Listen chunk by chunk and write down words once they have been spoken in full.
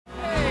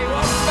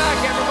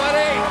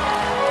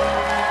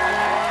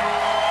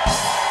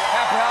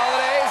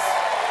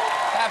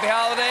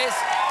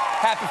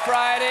Happy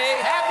Friday.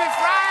 Happy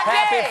Friday.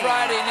 Happy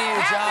Friday to you,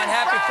 John.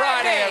 Happy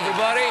Friday,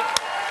 everybody.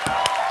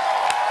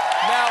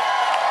 Now,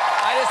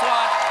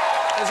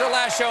 this is our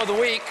last show of the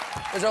week.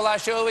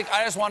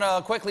 I just want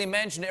to quickly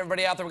mention to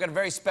everybody out there, we've got a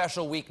very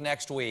special week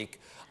next week.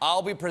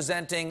 I'll be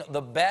presenting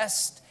the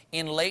best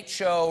in Late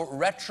Show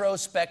retro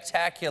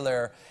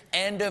spectacular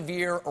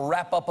end-of-year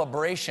wrap-up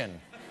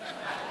aberration,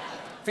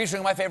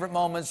 featuring my favorite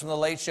moments from the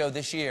Late Show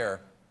this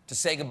year to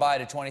say goodbye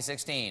to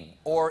 2016.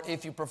 Or,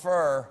 if you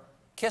prefer,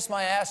 kiss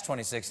my ass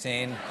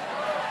 2016.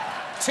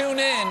 Tune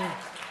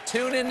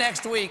in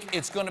next week.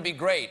 It's going to be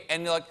great.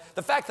 And like,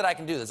 the fact that I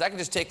can do this, I can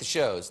just take the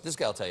shows. This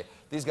guy will tell you.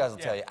 These guys will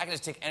tell you. I can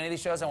just take any of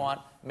these shows I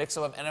want, mix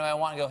them up any way I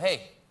want, and go,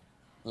 hey,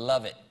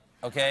 love it,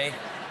 okay?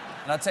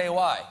 And I'll tell you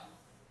why.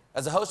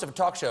 As a host of a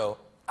talk show,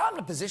 I'm in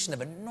a position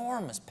of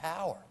enormous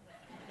power.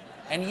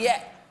 And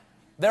yet,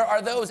 there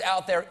are those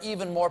out there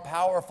even more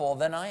powerful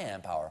than I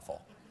am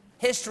powerful.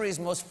 History's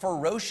most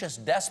ferocious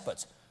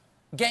despots.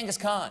 Genghis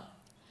Khan,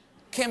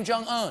 Kim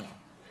Jong-un,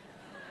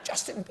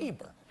 Justin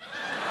Bieber.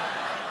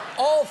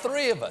 All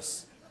three of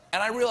us.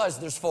 And I realize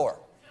there's four.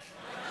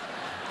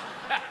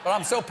 But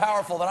I'm so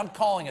powerful that I'm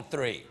calling it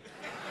three.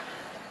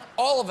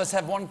 All of us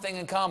have one thing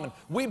in common.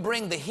 We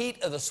bring the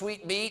heat of the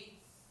sweet beat,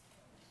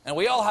 and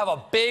we all have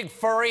a big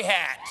furry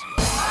hat.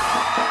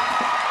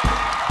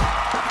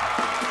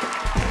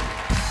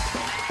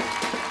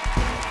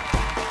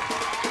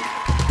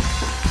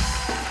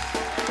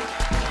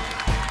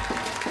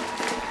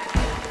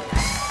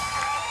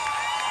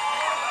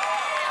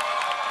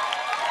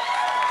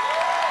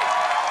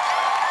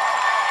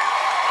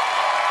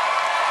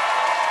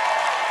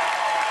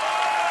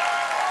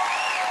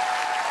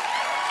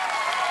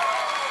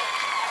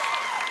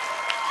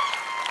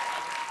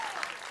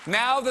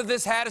 Now that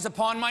this hat is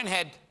upon mine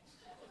head,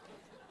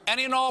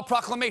 any and all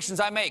proclamations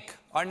I make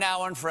are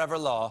now and forever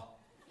law.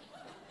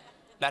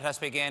 Let us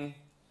begin.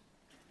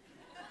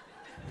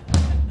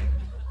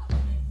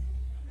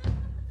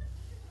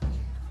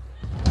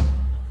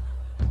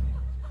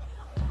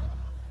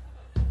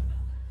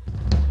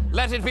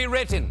 Let it be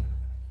written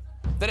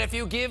that if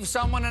you give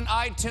someone an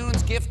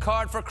iTunes gift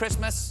card for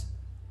Christmas,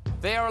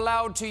 they are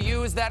allowed to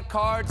use that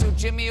card to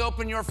jimmy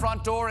open your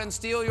front door and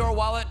steal your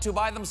wallet to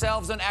buy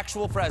themselves an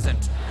actual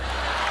present.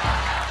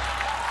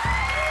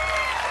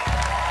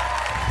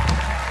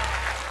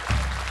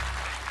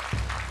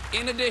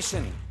 In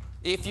addition,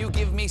 if you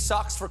give me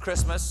socks for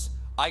Christmas,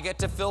 I get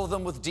to fill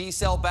them with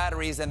D-cell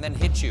batteries and then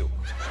hit you.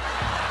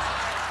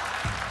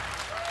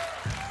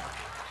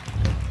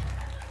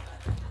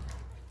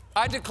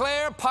 I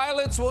declare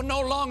pilots will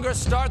no longer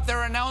start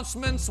their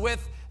announcements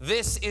with,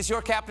 "This is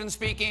your captain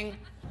speaking."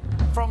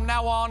 From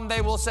now on, they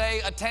will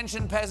say,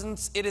 "Attention,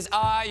 peasants, it is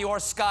I, your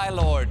Sky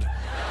Lord."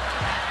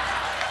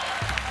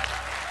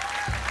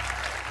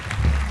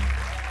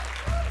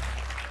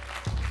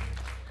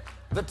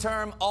 The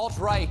term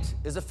alt-right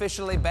is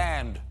officially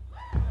banned.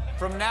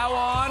 From now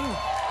on,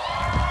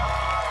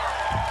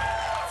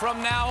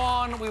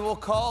 we will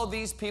call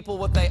these people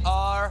what they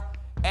are: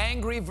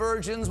 angry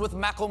virgins with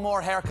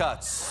Macklemore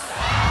haircuts.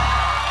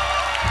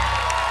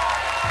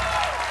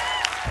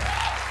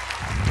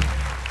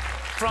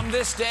 From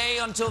this day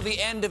until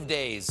the end of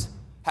days,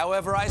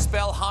 however I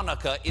spell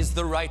Hanukkah is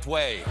the right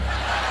way.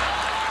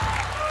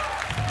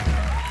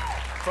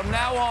 From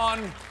now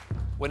on,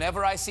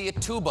 whenever I see a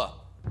tuba,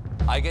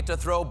 I get to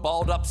throw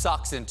balled-up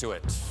socks into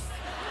it.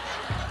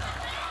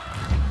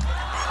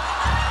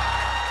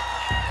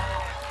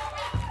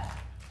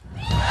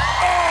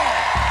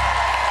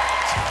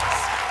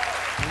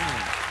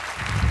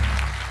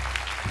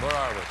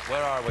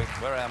 Where are we?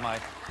 Where am I?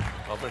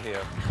 Over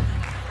here.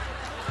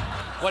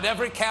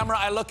 Whatever camera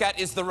I look at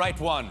is the right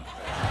one.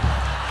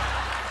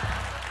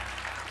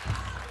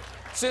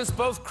 Since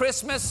both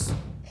Christmas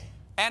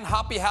and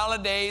Happy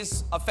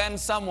Holidays offend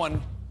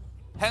someone,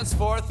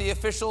 henceforth the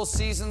official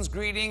season's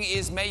greeting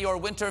is, may your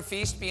winter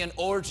feast be an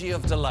orgy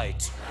of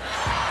delight.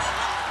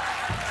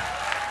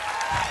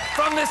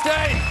 From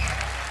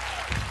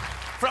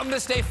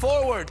this day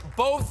forward,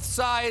 both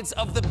sides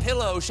of the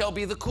pillow shall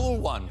be the cool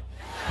one.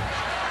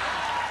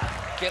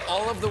 Get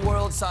all of the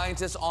world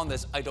scientists on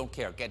this. I don't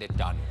care. Get it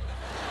done.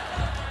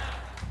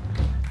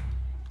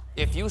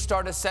 If you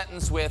start a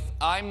sentence with,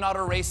 "I'm not a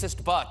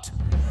racist, but,"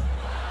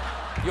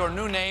 your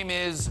new name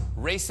is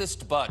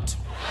Racist Butt.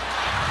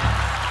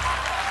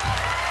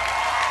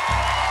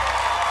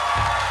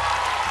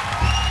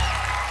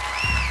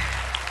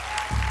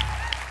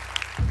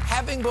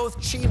 Having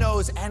both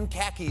chinos and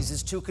khakis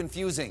is too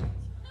confusing.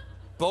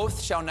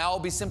 Both shall now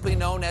be simply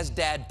known as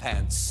dad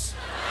pants.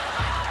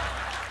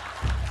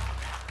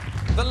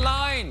 The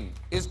line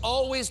is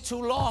always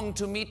too long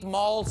to meet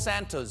mall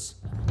Santas.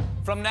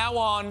 From now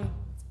on,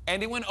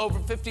 anyone over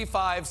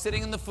 55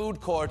 sitting in the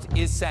food court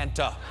is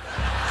Santa.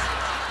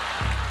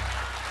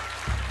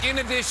 In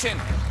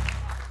addition,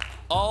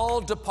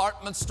 all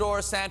department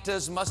store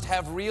Santas must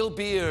have real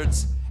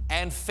beards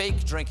and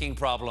fake drinking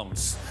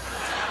problems.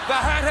 The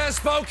hat has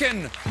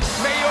spoken.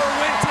 May your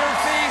winter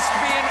feast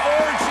be an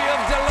orgy of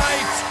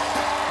delight.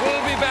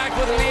 We'll be back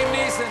with Liam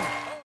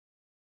Neeson.